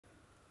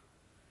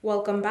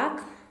Welcome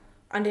back,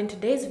 and in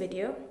today's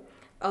video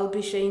I'll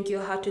be showing you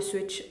how to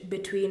switch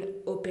between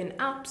open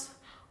apps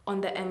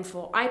on the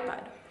M4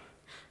 iPad.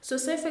 So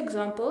say for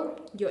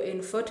example you're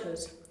in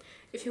Photos.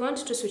 If you want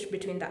to switch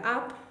between the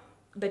app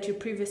that you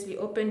previously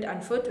opened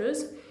and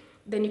Photos,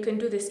 then you can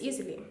do this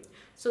easily.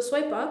 So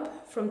swipe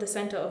up from the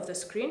center of the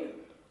screen,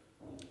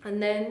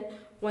 and then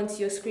once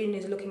your screen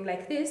is looking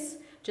like this,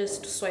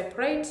 just swipe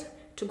right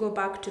to go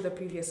back to the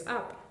previous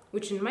app,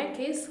 which in my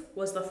case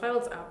was the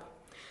Files app.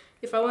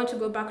 If I want to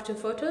go back to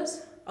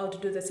Photos, I'll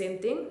do the same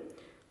thing.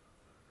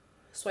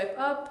 Swipe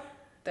up,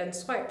 then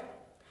swipe.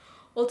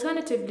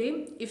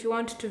 Alternatively, if you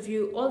want to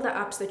view all the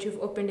apps that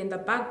you've opened in the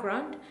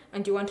background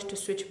and you want to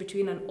switch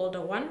between an older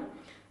one,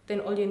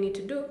 then all you need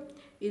to do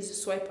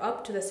is swipe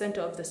up to the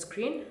center of the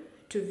screen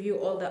to view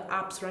all the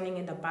apps running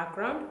in the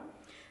background.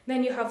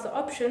 Then you have the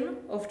option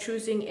of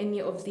choosing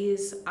any of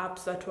these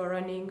apps that were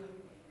running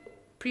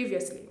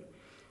previously.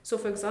 So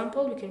for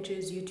example, we can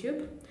choose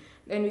YouTube.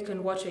 Then we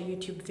can watch a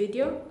YouTube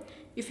video.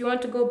 If you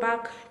want to go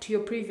back to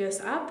your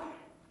previous app,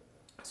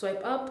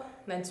 swipe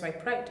up, then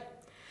swipe right.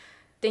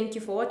 Thank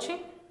you for watching.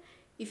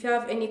 If you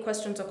have any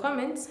questions or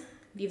comments,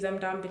 leave them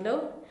down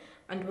below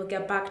and we'll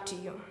get back to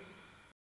you.